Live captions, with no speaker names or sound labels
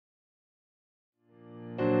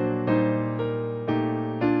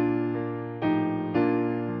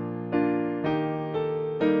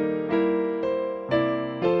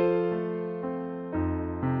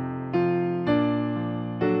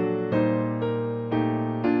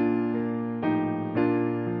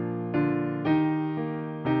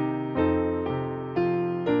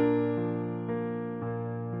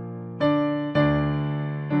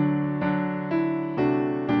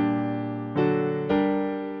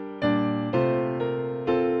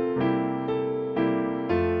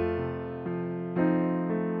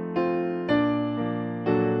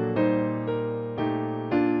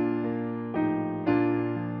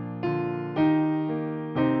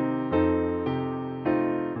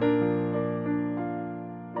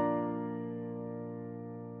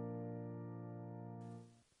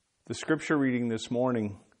The scripture reading this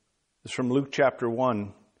morning is from Luke chapter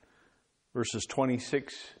 1, verses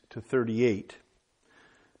 26 to 38.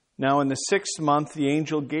 Now in the 6th month, the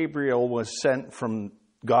angel Gabriel was sent from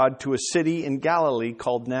God to a city in Galilee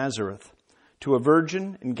called Nazareth, to a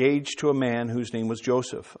virgin engaged to a man whose name was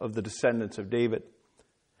Joseph, of the descendants of David.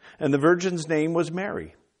 And the virgin's name was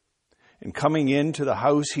Mary. And coming into the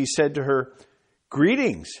house, he said to her,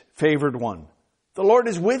 "Greetings, favored one, the Lord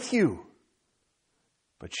is with you."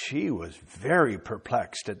 But she was very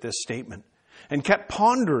perplexed at this statement and kept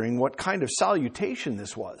pondering what kind of salutation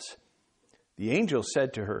this was. The angel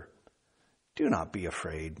said to her, "Do not be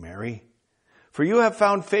afraid, Mary, for you have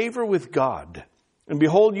found favor with God. And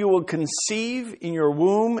behold, you will conceive in your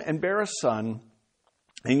womb and bear a son,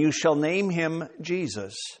 and you shall name him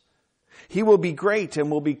Jesus. He will be great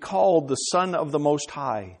and will be called the Son of the Most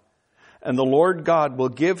High. And the Lord God will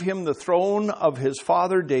give him the throne of his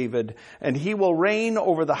father David, and he will reign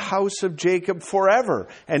over the house of Jacob forever,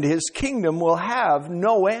 and his kingdom will have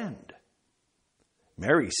no end."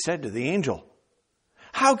 Mary said to the angel,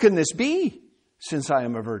 "How can this be, since I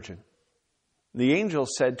am a virgin?" The angel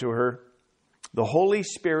said to her, "The Holy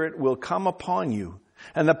Spirit will come upon you,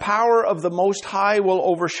 and the power of the Most High will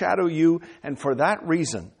overshadow you, and for that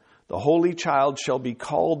reason the Holy Child shall be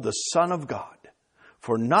called the Son of God.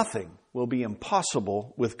 For nothing will be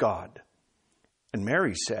impossible with God." And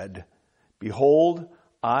Mary said, "Behold,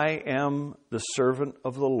 I am the servant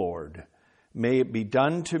of the Lord. May it be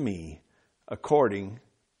done to me according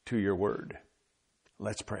to your word."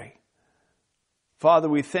 Let's pray. Father,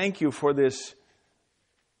 we thank you for this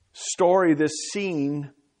story, this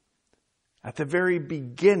scene at the very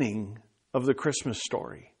beginning of the Christmas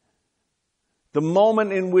story. The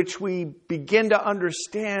moment in which we begin to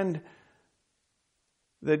understand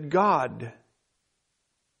that God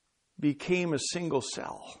became a single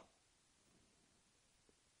cell.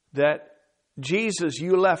 That Jesus,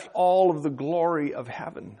 you left all of the glory of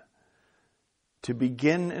heaven to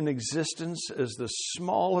begin an existence as the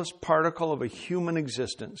smallest particle of a human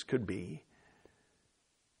existence could be,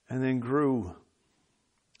 and then grew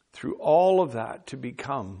through all of that to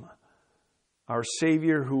become our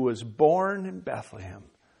Savior who was born in Bethlehem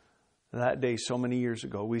that day so many years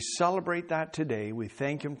ago. We celebrate that today. We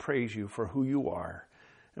thank and praise you for who you are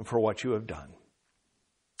and for what you have done.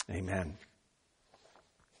 Amen.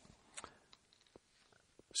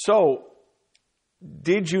 So,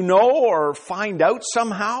 did you know or find out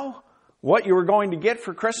somehow what you were going to get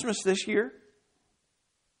for Christmas this year?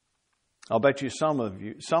 I'll bet you some of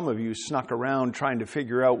you snuck around trying to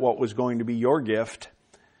figure out what was going to be your gift.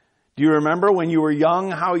 Do you remember when you were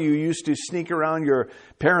young how you used to sneak around your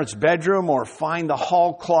parents' bedroom or find the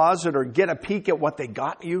hall closet or get a peek at what they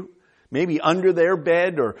got you? Maybe under their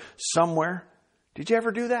bed or somewhere. Did you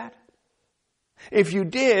ever do that? If you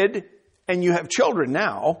did, and you have children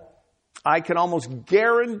now, I can almost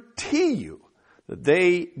guarantee you that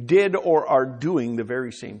they did or are doing the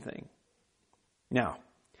very same thing. Now,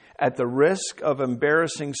 at the risk of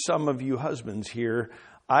embarrassing some of you husbands here,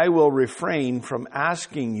 I will refrain from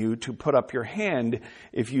asking you to put up your hand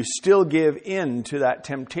if you still give in to that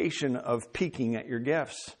temptation of peeking at your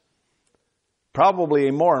gifts. Probably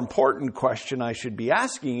a more important question I should be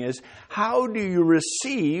asking is, how do you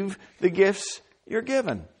receive the gifts you're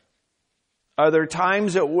given? Are there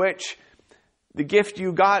times at which the gift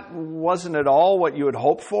you got wasn't at all what you had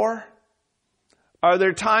hoped for? Are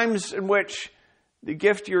there times in which the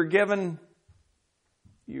gift you're given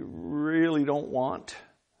you really don't want?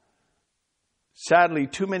 Sadly,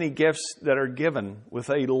 too many gifts that are given with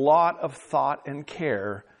a lot of thought and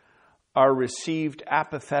care are received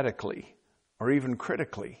apathetically or even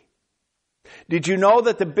critically. Did you know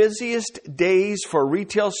that the busiest days for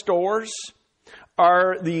retail stores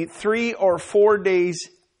are the 3 or 4 days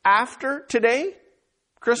after today,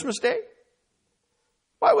 Christmas Day?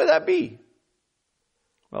 Why would that be?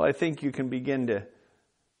 Well, I think you can begin to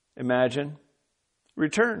imagine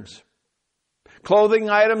returns. Clothing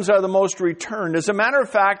items are the most returned. As a matter of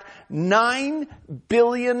fact, $9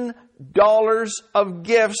 billion of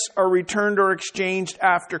gifts are returned or exchanged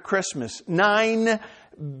after Christmas. $9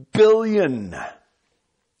 billion.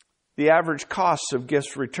 The average cost of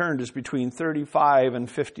gifts returned is between $35 and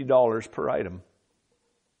 $50 per item.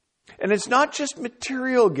 And it's not just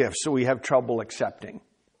material gifts that we have trouble accepting.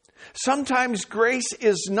 Sometimes grace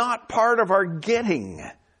is not part of our getting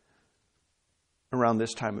around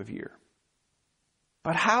this time of year.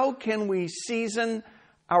 But how can we season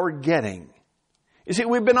our getting? You see,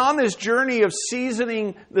 we've been on this journey of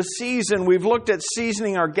seasoning the season. We've looked at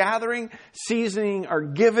seasoning our gathering, seasoning our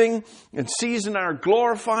giving, and seasoning our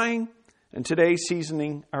glorifying, and today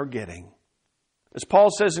seasoning our getting. As Paul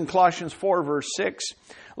says in Colossians 4, verse 6,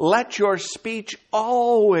 let your speech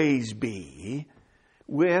always be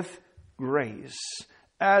with grace,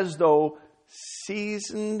 as though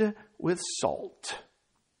seasoned with salt.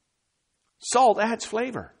 Salt adds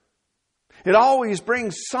flavor. It always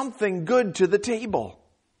brings something good to the table.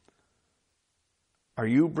 Are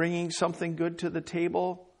you bringing something good to the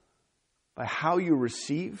table by how you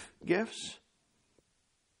receive gifts?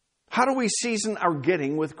 How do we season our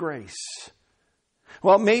getting with grace?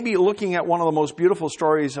 Well, maybe looking at one of the most beautiful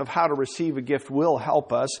stories of how to receive a gift will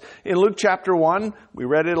help us. In Luke chapter 1, we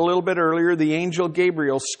read it a little bit earlier, the angel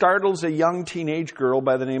Gabriel startles a young teenage girl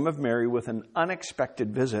by the name of Mary with an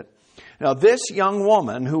unexpected visit. Now, this young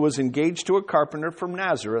woman who was engaged to a carpenter from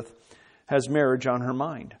Nazareth has marriage on her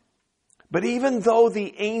mind. But even though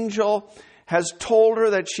the angel has told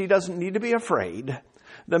her that she doesn't need to be afraid,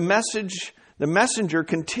 the messenger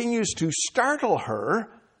continues to startle her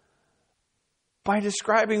by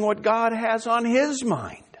describing what God has on his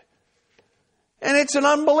mind. And it's an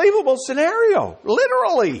unbelievable scenario,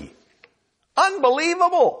 literally.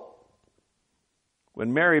 Unbelievable.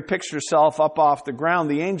 When Mary picks herself up off the ground,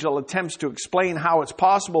 the angel attempts to explain how it's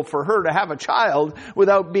possible for her to have a child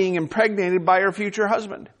without being impregnated by her future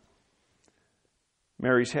husband.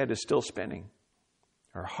 Mary's head is still spinning.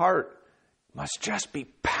 Her heart must just be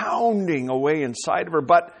pounding away inside of her.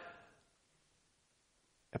 But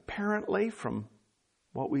apparently, from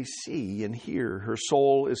what we see and hear, her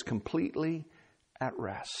soul is completely at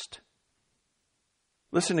rest.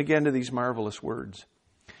 Listen again to these marvelous words.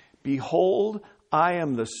 Behold, I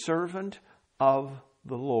am the servant of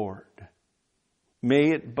the Lord.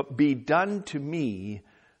 May it be done to me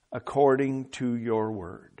according to your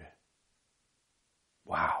word.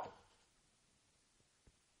 Wow.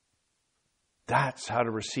 That's how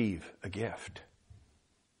to receive a gift.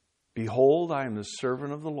 Behold, I am the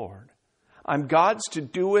servant of the Lord. I'm God's to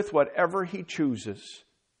do with whatever He chooses.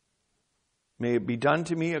 May it be done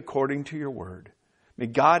to me according to your word. May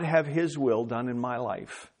God have His will done in my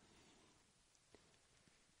life.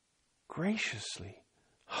 Graciously,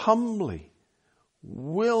 humbly,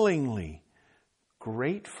 willingly,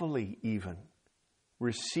 gratefully even,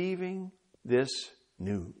 receiving this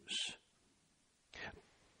news.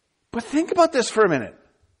 But think about this for a minute.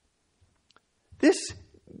 This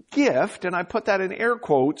gift, and I put that in air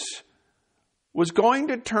quotes, was going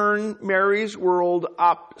to turn Mary's world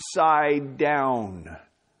upside down.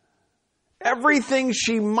 Everything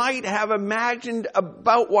she might have imagined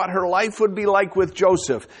about what her life would be like with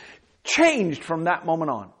Joseph changed from that moment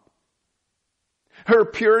on. Her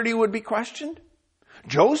purity would be questioned.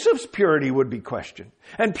 Joseph's purity would be questioned.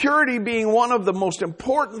 And purity being one of the most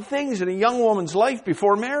important things in a young woman's life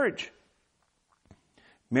before marriage.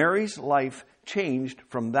 Mary's life changed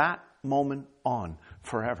from that moment on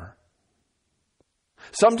forever.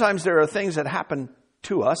 Sometimes there are things that happen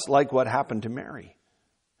to us like what happened to Mary.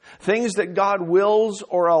 Things that God wills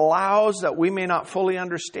or allows that we may not fully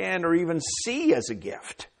understand or even see as a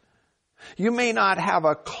gift. You may not have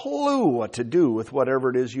a clue what to do with whatever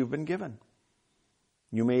it is you've been given.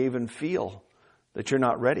 You may even feel that you're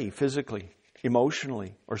not ready physically,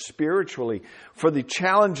 emotionally, or spiritually for the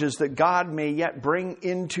challenges that God may yet bring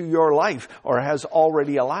into your life or has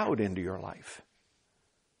already allowed into your life.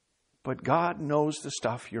 But God knows the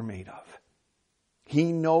stuff you're made of.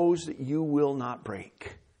 He knows that you will not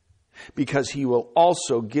break, because He will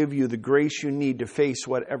also give you the grace you need to face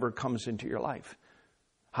whatever comes into your life.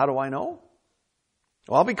 How do I know?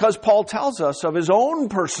 Well, because Paul tells us of his own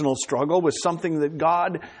personal struggle with something that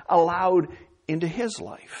God allowed into his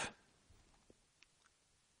life.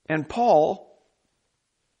 And Paul,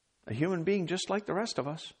 a human being just like the rest of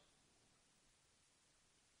us,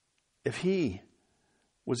 if he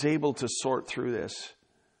was able to sort through this,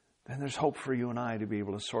 then there's hope for you and I to be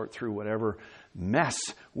able to sort through whatever mess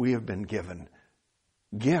we have been given,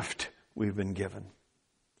 gift we've been given.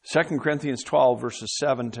 2 Corinthians 12, verses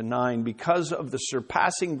 7 to 9, because of the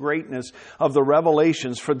surpassing greatness of the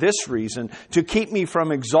revelations, for this reason, to keep me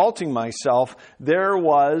from exalting myself, there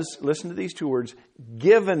was, listen to these two words,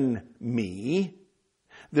 there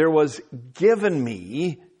was given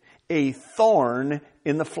me a thorn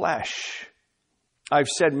in the flesh. I've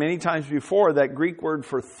said many times before that Greek word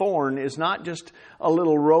for thorn is not just a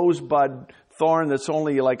little rosebud thorn that's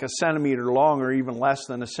only like a centimeter long or even less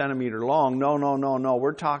than a centimeter long. No.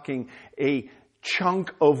 We're talking a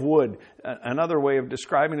chunk of wood. Another way of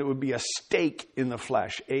describing it would be a stake in the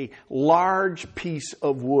flesh, a large piece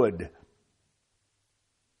of wood.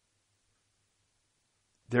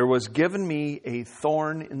 There was given me a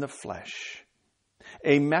thorn in the flesh,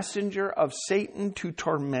 a messenger of Satan to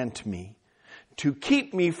torment me, to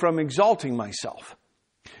keep me from exalting myself.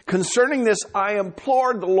 Concerning this, I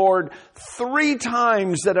implored the Lord 3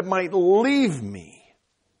 times that it might leave me.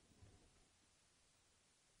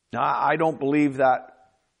 Now, I don't believe that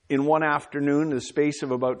in one afternoon, in the space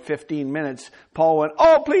of about 15 minutes, Paul went,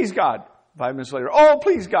 "Oh, please God." 5 minutes later, "Oh,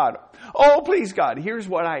 please God. Oh, please God." Here's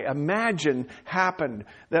what I imagine happened.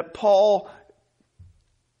 That Paul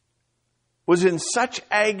was in such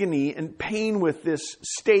agony and pain with this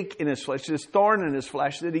stake in his flesh, this thorn in his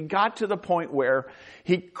flesh, that he got to the point where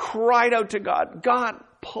he cried out to God, "God,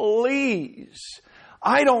 please,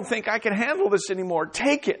 I don't think I can handle this anymore.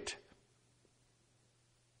 Take it."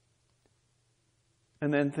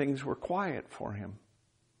 And then things were quiet for him.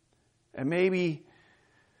 And maybe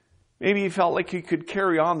he felt like he could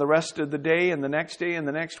carry on the rest of the day and the next day and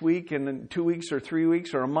the next week and then 2 weeks or 3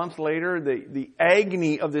 weeks or a month later. The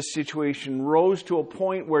agony of this situation rose to a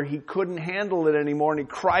point where he couldn't handle it anymore, and he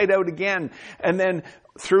cried out again. And then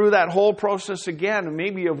through that whole process again,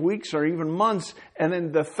 maybe of weeks or even months, and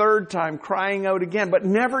then the third time crying out again, but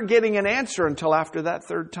never getting an answer until after that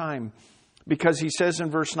third time. Because he says in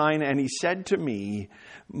verse 9, "And he said to me,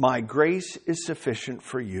 my grace is sufficient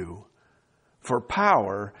for you, for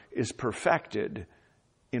power is perfected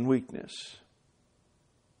in weakness."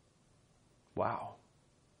 Wow.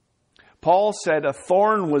 Paul said a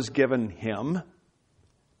thorn was given him,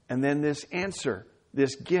 and then this answer,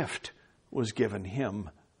 this gift was given him.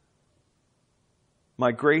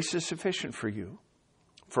 My grace is sufficient for you,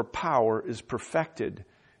 for power is perfected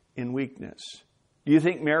in weakness. Do you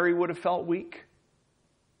think Mary would have felt weak?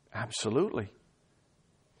 Absolutely.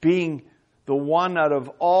 Being the one out of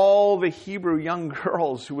all the Hebrew young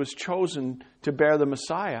girls who was chosen to bear the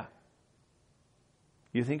Messiah.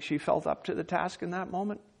 You think she felt up to the task in that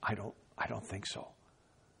moment? I don't think so.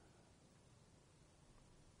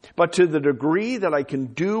 But to the degree that I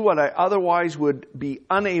can do what I otherwise would be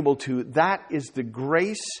unable to, that is the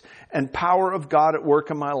grace and power of God at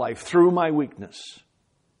work in my life through my weakness.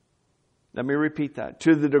 Let me repeat that.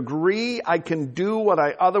 To the degree I can do what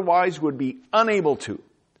I otherwise would be unable to,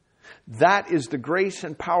 that is the grace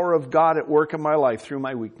and power of God at work in my life through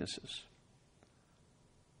my weaknesses.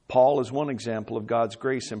 Paul is one example of God's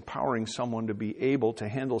grace empowering someone to be able to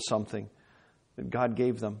handle something that God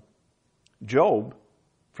gave them. Job,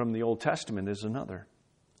 from the Old Testament, is another.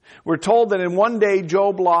 We're told that in one day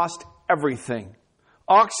Job lost everything.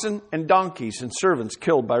 Oxen and donkeys and servants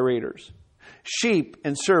killed by raiders. Sheep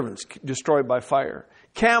and servants destroyed by fire.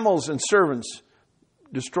 Camels and servants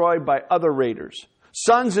destroyed by other raiders.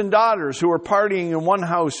 Sons and daughters who were partying in one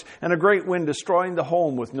house, and a great wind destroying the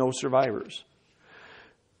home with no survivors.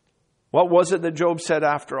 What was it that Job said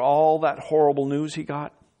after all that horrible news he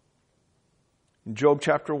got? In Job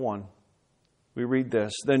chapter 1, we read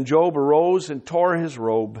this. Then Job arose and tore his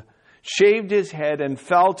robe, shaved his head, and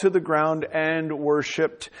fell to the ground and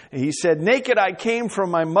worshipped. And he said, "Naked I came from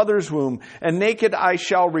my mother's womb, and naked I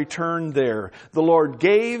shall return there. The Lord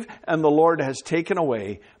gave, and the Lord has taken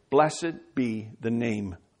away. Blessed be the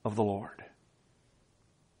name of the Lord."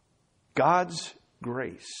 God's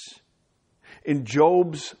grace in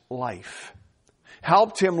Job's life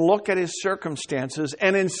helped him look at his circumstances,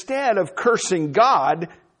 and instead of cursing God,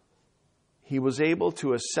 he was able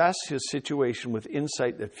to assess his situation with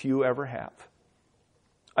insight that few ever have.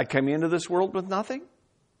 I came into this world with nothing.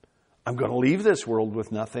 I'm going to leave this world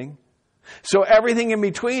with nothing. So everything in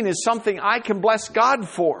between is something I can bless God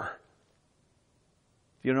for.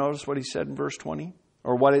 Do you notice what he said in verse 20?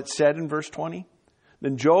 Or what it said in verse 20?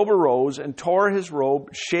 Then Job arose and tore his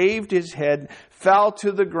robe, shaved his head, fell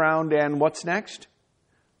to the ground, and what's next?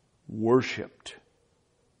 Worshipped.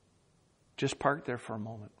 Just park there for a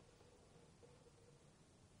moment.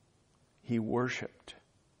 He worshipped.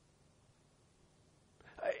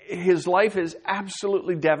 His life is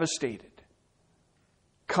absolutely devastated.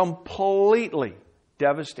 Completely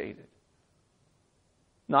devastated.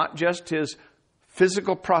 Not just his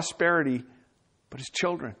physical prosperity, but his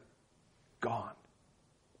children gone.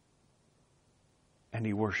 And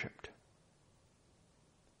he worshipped.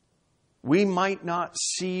 We might not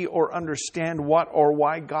see or understand what or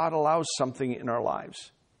why God allows something in our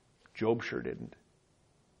lives. Job sure didn't.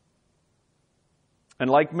 And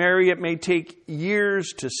like Mary, it may take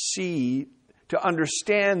years to see, to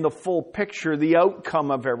understand the full picture, the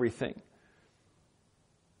outcome of everything.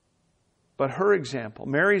 But her example,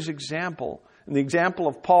 Mary's example, and the example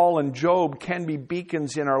of Paul and Job can be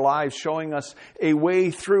beacons in our lives, showing us a way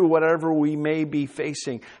through whatever we may be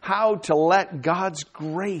facing. How to let God's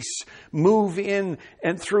grace move in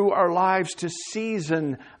and through our lives to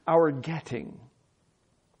season our getting.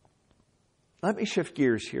 Let me shift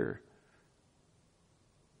gears here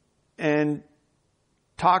and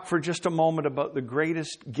talk for just a moment about the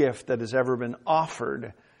greatest gift that has ever been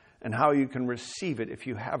offered and how you can receive it if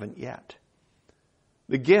you haven't yet.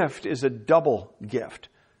 The gift is a double gift.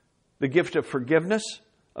 The gift of forgiveness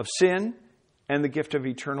of sin and the gift of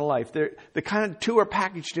eternal life. The kind of two are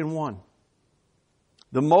packaged in one.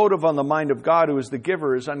 The motive on the mind of God, who is the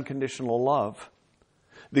giver, is unconditional love.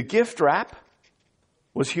 The gift wrap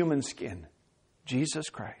was human skin, Jesus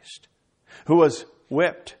Christ, who was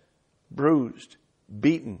whipped, bruised,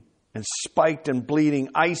 beaten, and spiked and bleeding,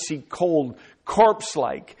 icy cold,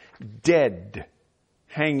 corpse-like, dead,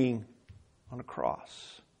 hanging on a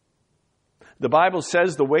cross. The Bible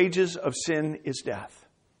says the wages of sin is death.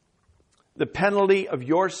 The penalty of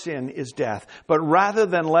your sin is death. But rather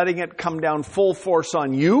than letting it come down full force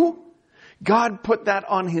on you, God put that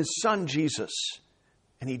on His Son, Jesus,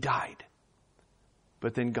 and He died.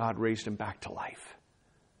 But then God raised Him back to life.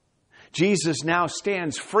 Jesus now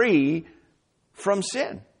stands free from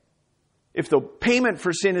sin. If the payment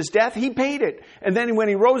for sin is death, He paid it. And then when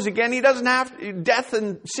He rose again, He doesn't have, death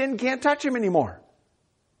and sin can't touch Him anymore.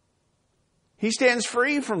 He stands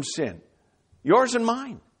free from sin, yours and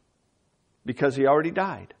mine, because He already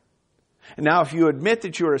died. And now if you admit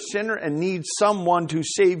that you're a sinner and need someone to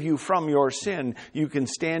save you from your sin, you can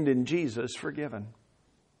stand in Jesus forgiven.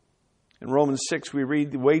 In Romans 6, we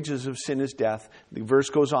read, the wages of sin is death. The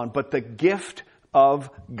verse goes on, but the gift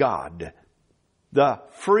of God, the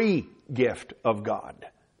free gift of God,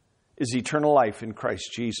 is eternal life in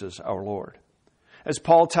Christ Jesus our Lord. As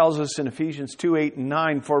Paul tells us in Ephesians 2, 8 and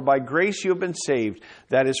 9, for by grace you have been saved,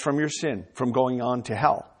 that is from your sin, from going on to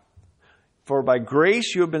hell. For by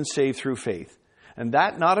grace you have been saved through faith, and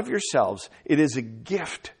that not of yourselves, it is a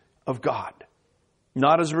gift of God,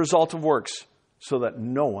 not as a result of works, so that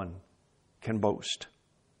no one can boast.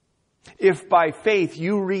 If by faith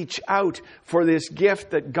you reach out for this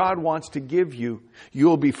gift that God wants to give you, you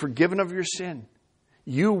will be forgiven of your sin.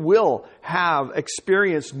 You will have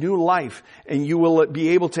experienced new life, and you will be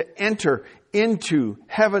able to enter into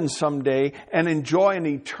heaven someday and enjoy an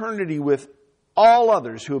eternity with all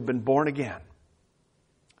others who have been born again.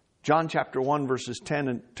 John chapter 1 verses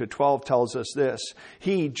 10 to 12 tells us this.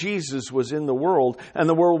 He, Jesus, was in the world, and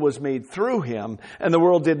the world was made through Him, and the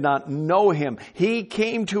world did not know Him. He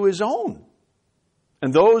came to His own,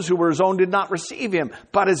 and those who were His own did not receive Him.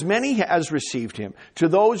 But as many as received Him, to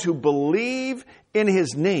those who believe in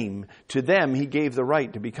His name, to them He gave the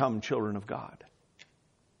right to become children of God.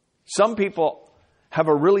 Some people have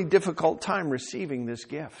a really difficult time receiving this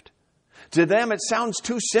gift. To them, it sounds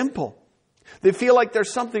too simple. They feel like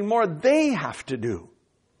there's something more they have to do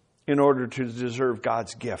in order to deserve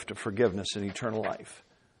God's gift of forgiveness and eternal life.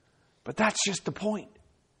 But that's just the point.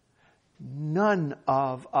 None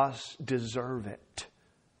of us deserve it.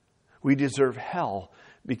 We deserve hell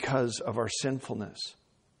because of our sinfulness.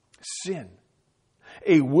 Sin.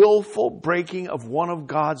 A willful breaking of one of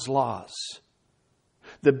God's laws.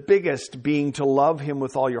 The biggest being to love Him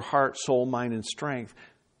with all your heart, soul, mind, and strength.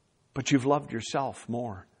 But you've loved yourself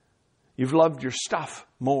more. You've loved your stuff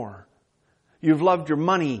more. You've loved your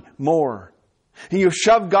money more. And you've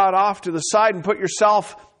shoved God off to the side and put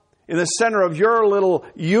yourself in the center of your little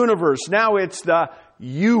universe. Now it's the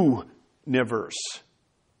you-niverse.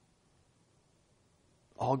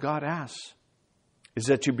 All God asks is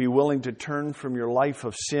that you be willing to turn from your life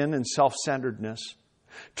of sin and self-centeredness.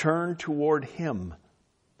 Turn toward Him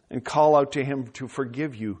and call out to Him to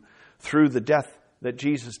forgive you through the death that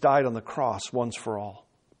Jesus died on the cross once for all.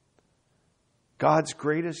 God's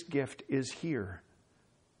greatest gift is here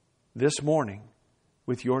this morning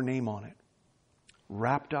with your name on it,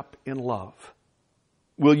 wrapped up in love.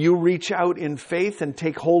 Will you reach out in faith and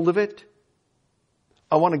take hold of it?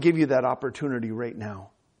 I want to give you that opportunity right now.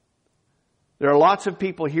 There are lots of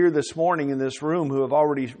people here this morning in this room who have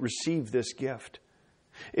already received this gift.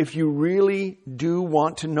 If you really do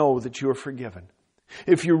want to know that you are forgiven,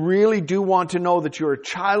 if you really do want to know that you're a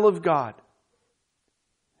child of God,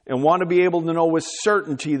 and want to be able to know with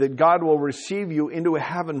certainty that God will receive you into a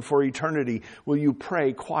heaven for eternity, will you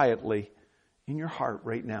pray quietly in your heart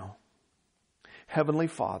right now? Heavenly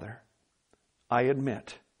Father, I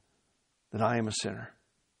admit that I am a sinner.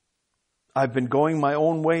 I've been going my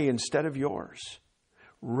own way instead of yours.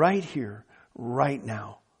 Right here, right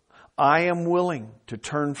now, I am willing to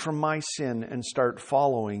turn from my sin and start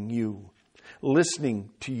following you, listening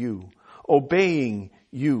to you, obeying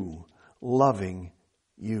you, loving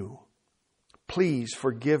you. Please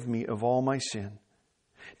forgive me of all my sin.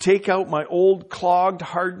 Take out my old, clogged,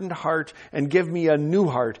 hardened heart and give me a new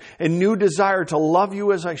heart, a new desire to love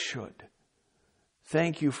you as I should.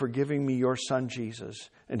 Thank you for giving me your Son,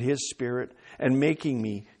 Jesus, and His Spirit, and making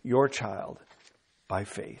me your child. by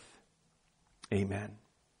faith. Amen.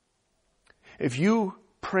 If you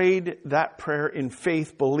prayed that prayer in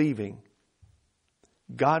faith, believing,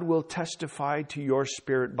 God will testify to your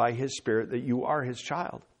spirit by His Spirit that you are His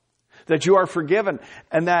child, that you are forgiven,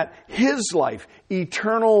 and that His life,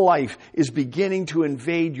 eternal life, is beginning to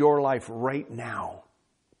invade your life right now.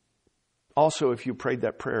 Also, if you prayed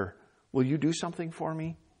that prayer, will you do something for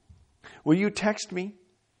me? Will you text me,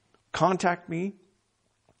 contact me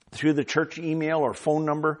through the church email or phone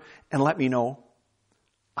number and let me know?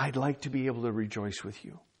 I'd like to be able to rejoice with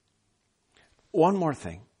you. One more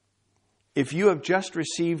thing. If you have just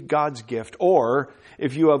received God's gift, or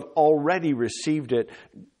if you have already received it,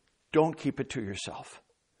 don't keep it to yourself.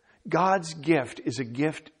 God's gift is a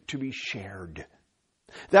gift to be shared.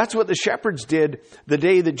 That's what the shepherds did the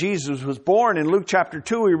day that Jesus was born. In Luke chapter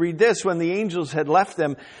 2, we read this: when the angels had left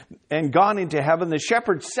them and gone into heaven, the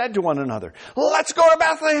shepherds said to one another, "Let's go to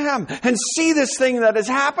Bethlehem and see this thing that has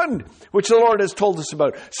happened, which the Lord has told us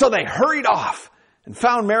about." So they hurried off and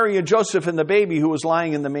found Mary and Joseph and the baby who was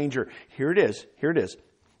lying in the manger. Here it is.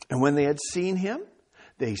 And when they had seen him,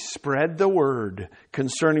 they spread the word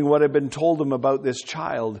concerning what had been told them about this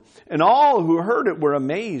child. And all who heard it were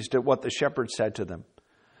amazed at what the shepherds said to them.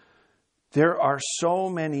 There are so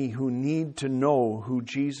many who need to know who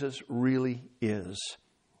Jesus really is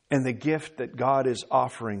and the gift that God is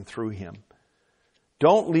offering through him.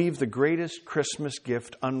 Don't leave the greatest Christmas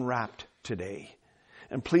gift unwrapped today.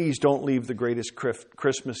 And please don't leave the greatest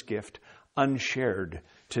Christmas gift unshared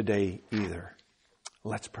today either.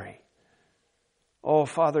 Let's pray. Oh,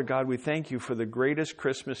 Father God, we thank you for the greatest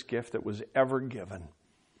Christmas gift that was ever given.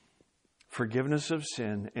 Forgiveness of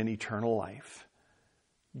sin and eternal life.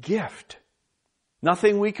 Gift.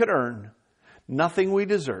 Nothing we could earn. Nothing we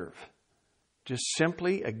deserve. Just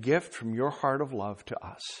simply a gift from your heart of love to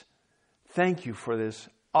us. Thank you for this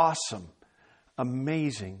awesome,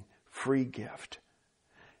 amazing, free gift.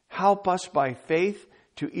 Help us by faith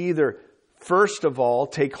to either, first of all,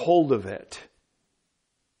 take hold of it,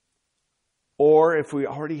 or if we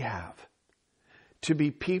already have, to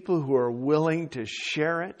be people who are willing to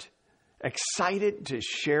share it, excited to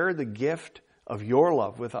share the gift of your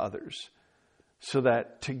love with others, so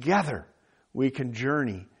that together we can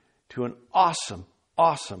journey to an awesome,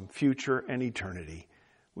 awesome future and eternity.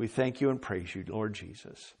 We thank you and praise you, Lord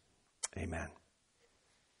Jesus. Amen.